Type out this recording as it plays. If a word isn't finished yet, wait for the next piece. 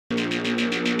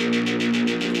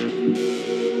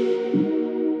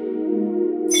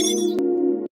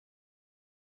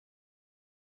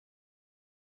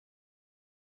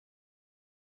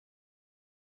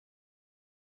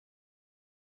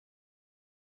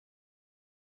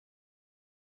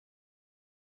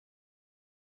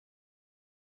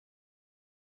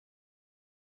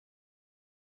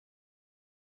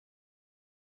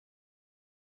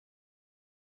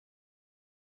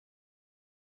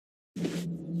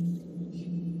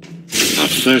Our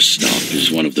first stop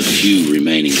is one of the few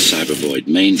remaining Cybervoid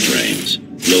mainframes,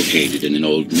 located in an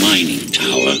old mining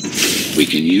tower. We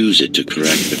can use it to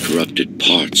correct the corrupted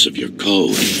parts of your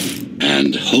code,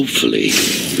 and hopefully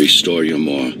restore your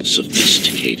more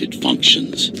sophisticated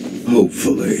functions.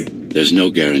 Hopefully. There's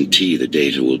no guarantee the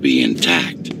data will be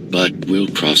intact, but we'll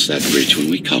cross that bridge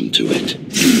when we come to it.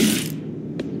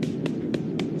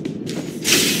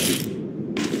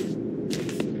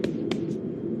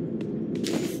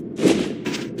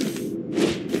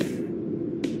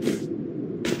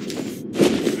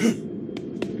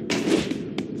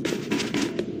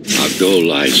 Our goal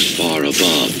lies far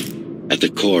above, at the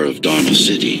core of Dharma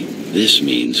City. This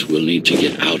means we'll need to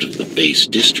get out of the base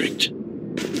district.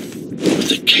 With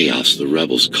the chaos the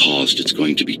rebels caused, it's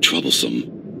going to be troublesome.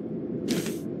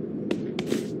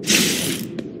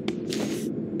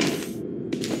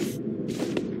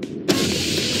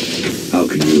 How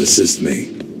can you assist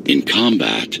me? In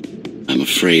combat, I'm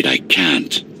afraid I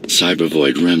can't.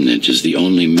 Cybervoid Remnant is the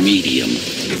only medium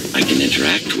I can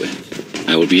interact with.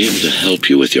 I will be able to help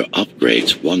you with your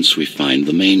upgrades once we find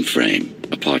the mainframe.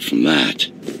 Apart from that,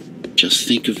 just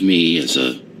think of me as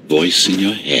a voice in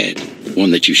your head,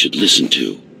 one that you should listen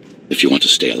to if you want to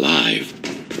stay alive.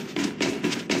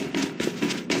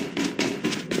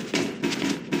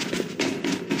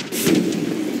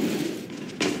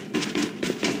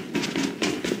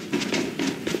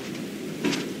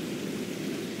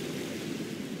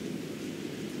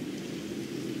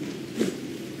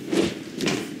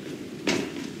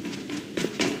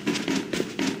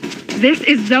 This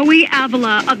is Zoe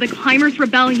Avila of the Climbers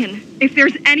Rebellion. If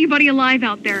there's anybody alive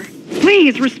out there,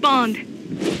 please respond.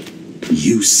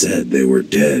 You said they were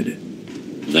dead.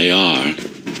 They are,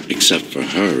 except for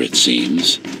her, it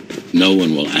seems. No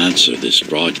one will answer this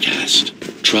broadcast.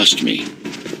 Trust me,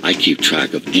 I keep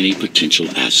track of any potential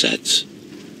assets.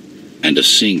 And a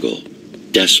single,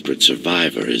 desperate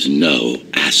survivor is no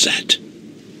asset.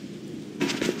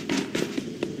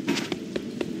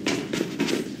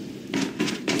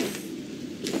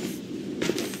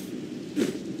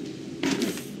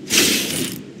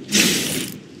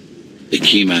 The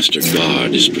Keymaster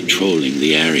Guard is patrolling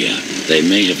the area. They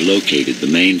may have located the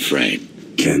mainframe.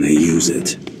 Can they use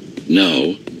it?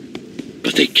 No,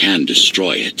 but they can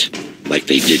destroy it, like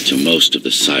they did to most of the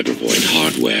Cybervoid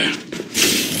hardware.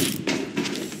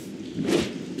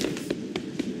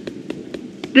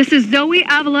 This is Zoe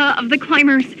Avila of the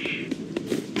Climbers.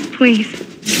 Please,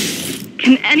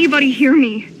 can anybody hear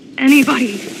me?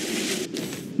 Anybody?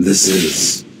 This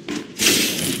is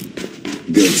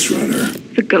Ghostrunner.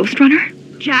 The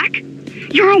Ghostrunner? Jack?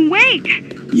 You're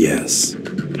awake! Yes.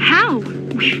 How?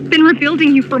 We've been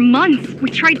rebuilding you for months. We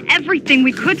tried everything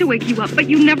we could to wake you up, but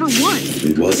you never won.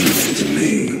 It wasn't up to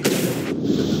me.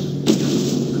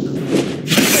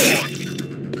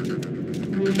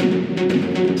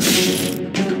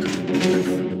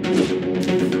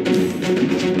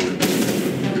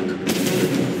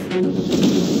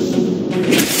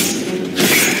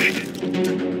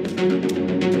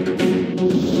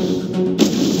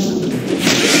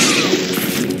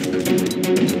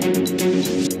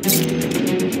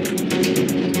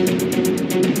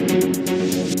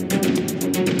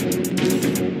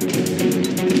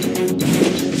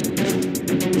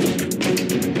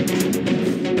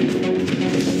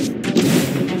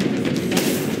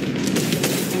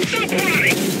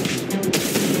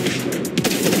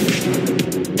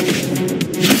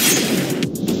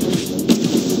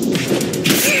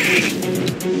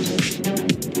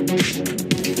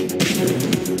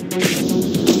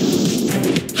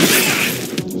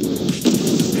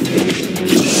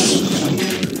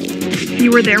 If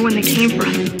you were there when they came for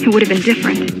us, it would have been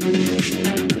different.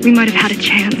 We might have had a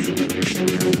chance.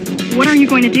 What are you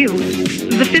going to do?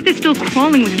 The Fifth is still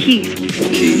crawling with keys.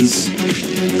 Keys?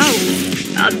 Oh,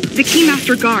 the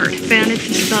Keymaster Guard, bandits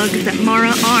and thugs that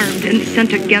Mara armed and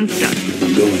sent against us.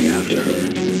 I'm going after her.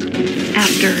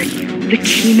 After the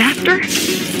Keymaster?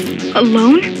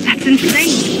 Alone? That's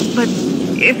insane. But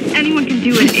if anyone can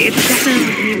do it, it's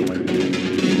definitely you.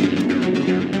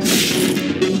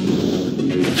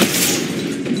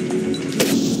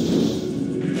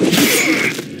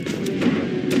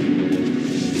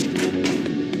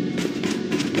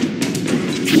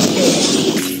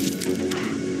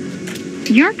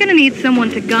 You're gonna need someone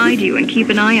to guide you and keep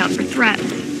an eye out for threats.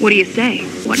 What do you say?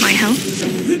 Want my help?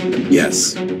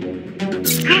 Yes.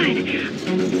 Good.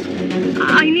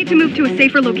 I need to move to a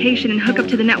safer location and hook up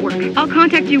to the network. I'll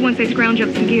contact you once I scrounge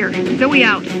up some gear. Zoe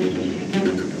out.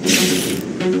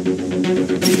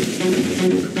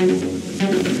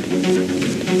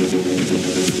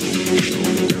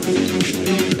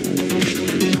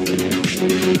 Do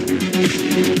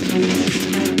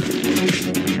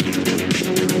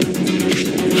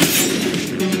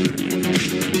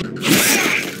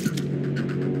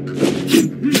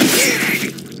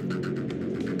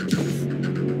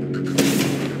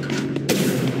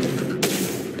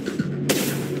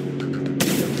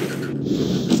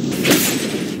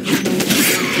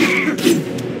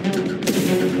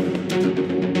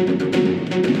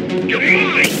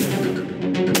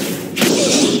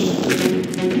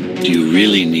you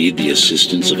really need the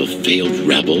assistance of a failed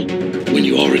rebel when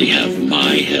you already have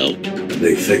my help?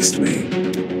 They fixed me.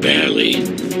 Barely.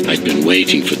 I'd been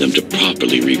waiting for them to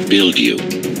properly rebuild you,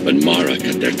 but Mara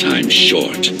cut their time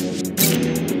short.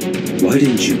 Why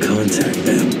didn't you contact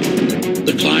them?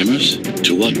 The climbers?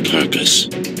 To what purpose?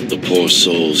 The poor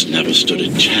souls never stood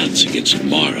a chance against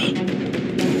Mara.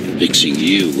 Fixing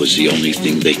you was the only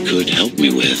thing they could help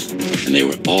me with, and they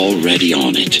were already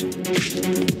on it.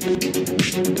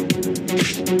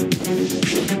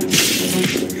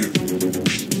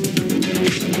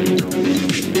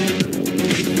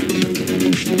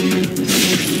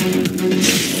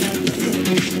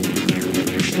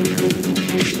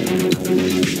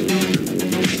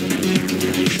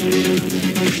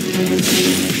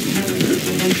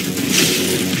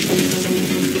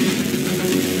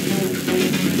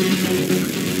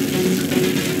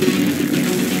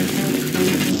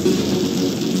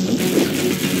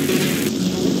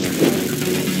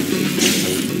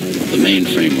 The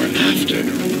mainframe we're after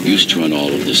used to run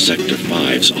all of the Sector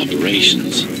 5's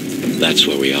operations. That's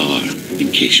where we are,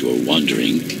 in case you were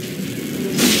wondering.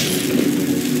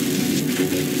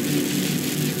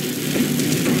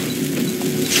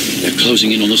 They're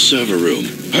closing in on the server room.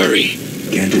 Hurry!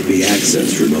 Can't it be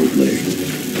accessed remotely?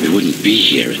 It wouldn't be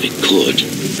here if it could.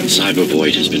 Cyber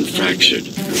Void has been fractured,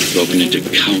 broken into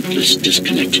countless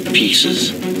disconnected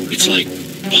pieces. It's like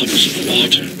puddles of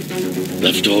water,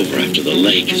 left over after the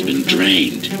lake has been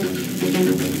drained.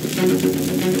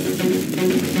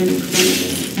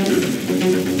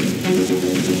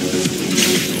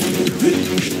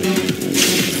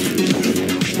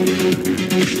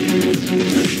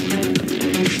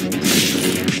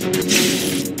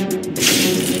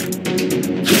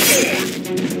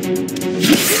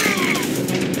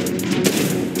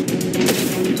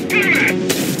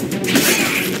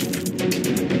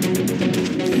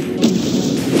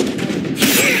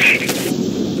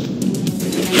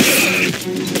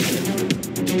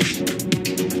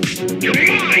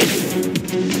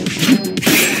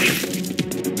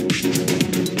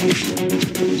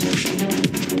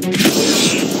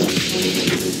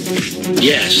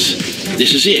 Yes,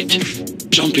 this is it.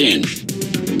 Jump in.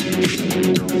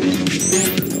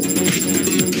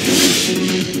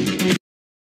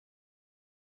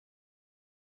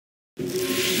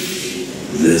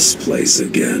 This place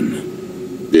again.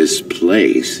 This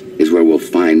place is where we'll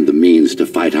find the means to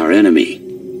fight our enemy.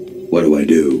 What do I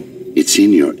do? It's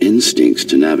in your instincts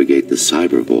to navigate the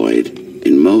cyber void.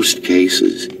 In most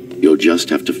cases, you'll just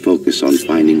have to focus on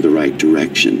finding the right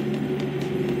direction.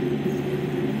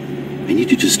 I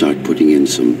need you to start putting in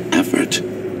some effort.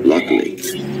 Luckily,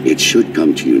 it should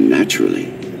come to you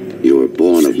naturally. You were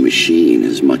born of machine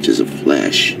as much as of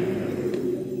flesh.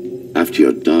 After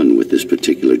you're done with this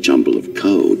particular jumble of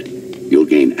code, you'll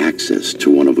gain access to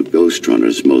one of a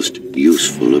Ghostrunner's most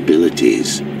useful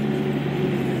abilities.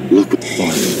 Look.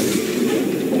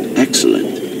 Finally.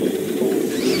 Excellent.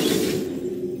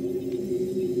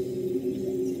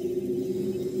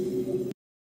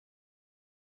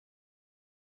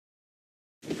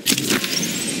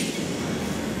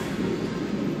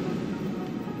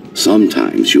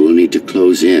 Sometimes you will need to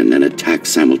close in and attack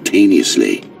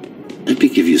simultaneously. Let me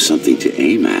give you something to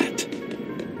aim at.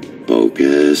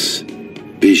 Focus.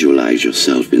 Visualize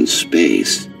yourself in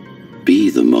space.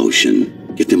 Be the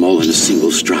motion. Get them all in a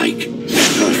single strike.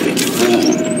 Perfect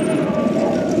form.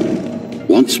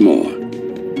 Once more.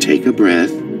 Take a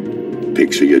breath.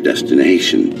 Picture your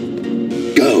destination.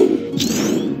 Go.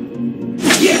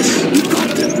 Yes, you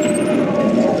got them.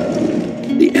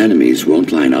 The enemies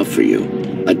won't line up for you.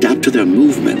 Adapt to their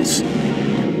movements.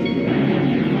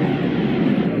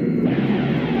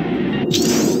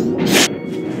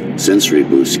 Sensory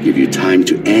boosts give you time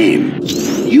to aim.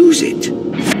 Use it.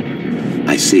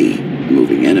 I see. A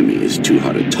moving enemy is too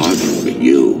hard a target for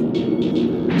you.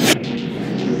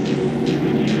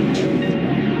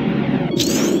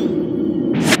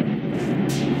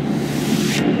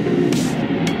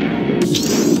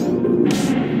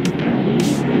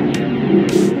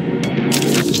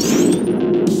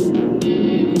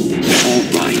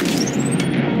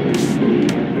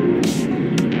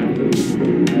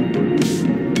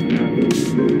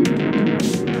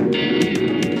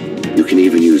 You can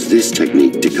this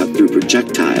technique to cut through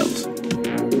projectiles.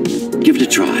 Give it a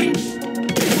try.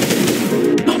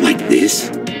 Not like this.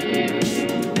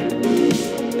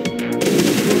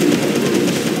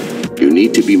 You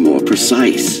need to be more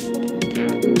precise.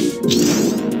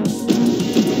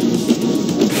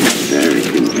 Very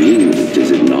convenient,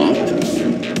 is it not?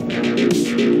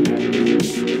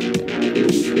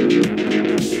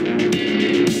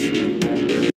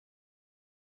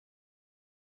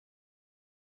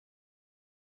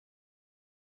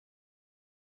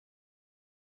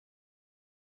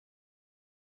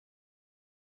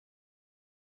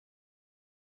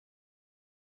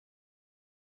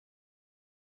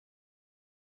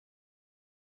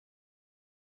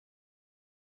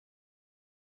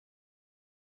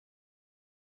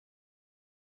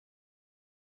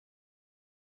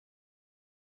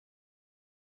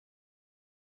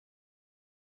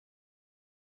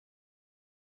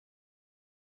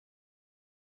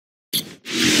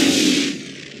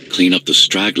 Clean up the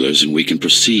stragglers and we can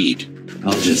proceed.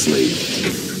 I'll just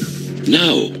leave.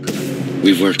 No.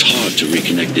 We've worked hard to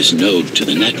reconnect this node to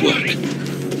the network.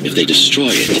 If they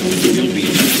destroy it, you'll be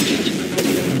affected.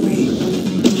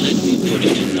 Let me put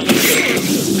it another way.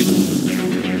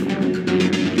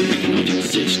 I cannot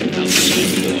exist without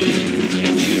Cyberboy,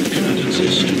 and you cannot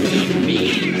exist without me.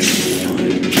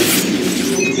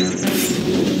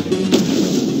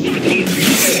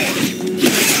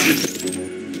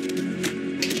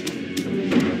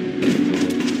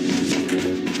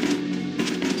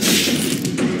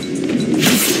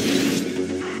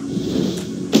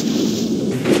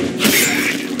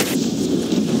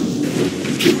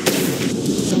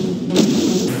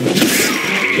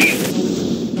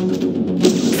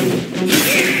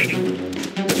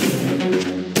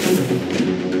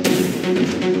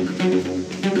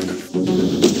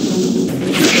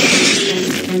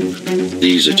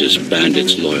 These are just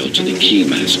bandits loyal to the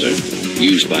Keymaster,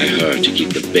 used by her to keep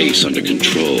the base under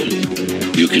control.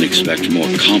 You can expect more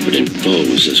competent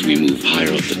foes as we move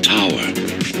higher up the tower.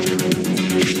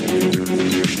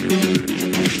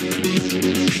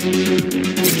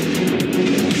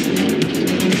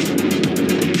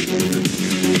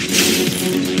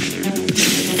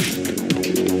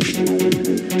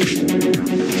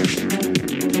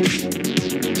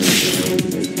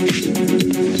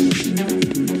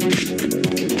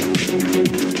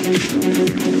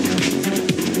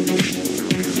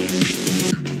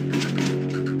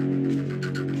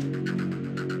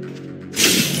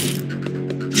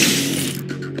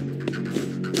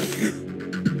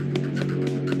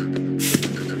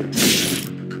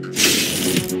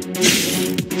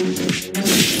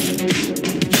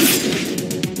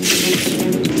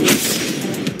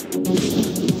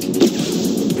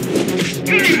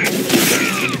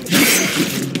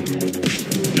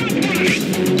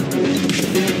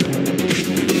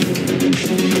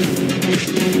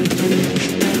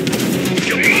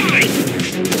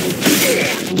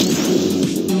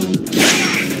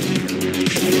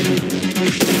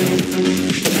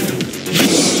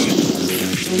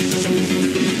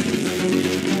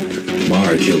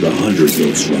 Mara killed 100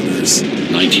 Ghostrunners.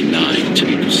 99 to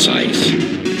be precise.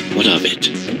 What of it?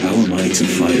 How am I to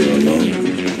fight her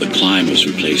alone? The climbers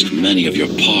replaced many of your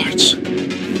parts.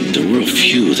 There were a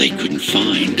few they couldn't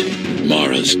find.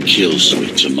 Mara's kill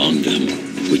switch among them,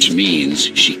 which means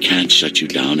she can't shut you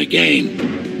down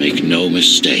again. Make no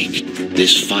mistake,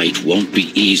 this fight won't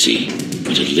be easy,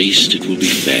 but at least it will be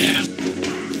fair.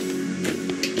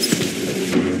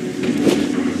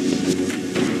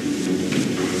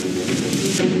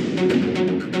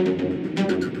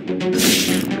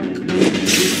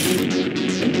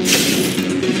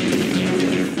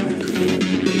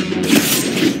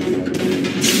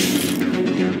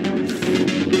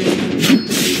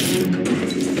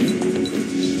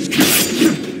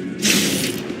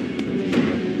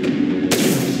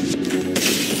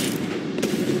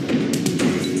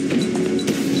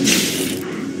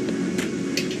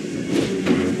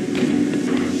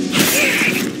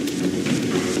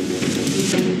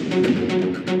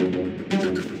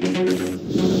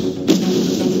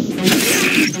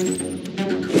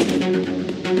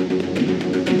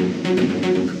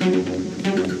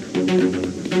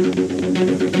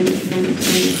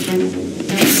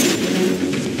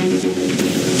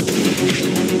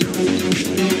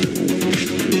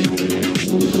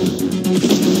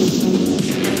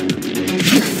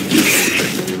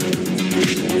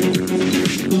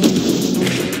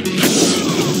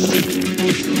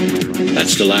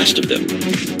 That's the last of them.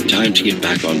 Time to get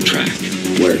back on track.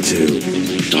 Where to?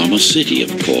 Dharma City,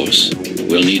 of course.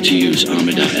 We'll need to use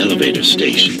Amida Elevator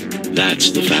Station.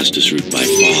 That's the fastest route by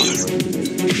far.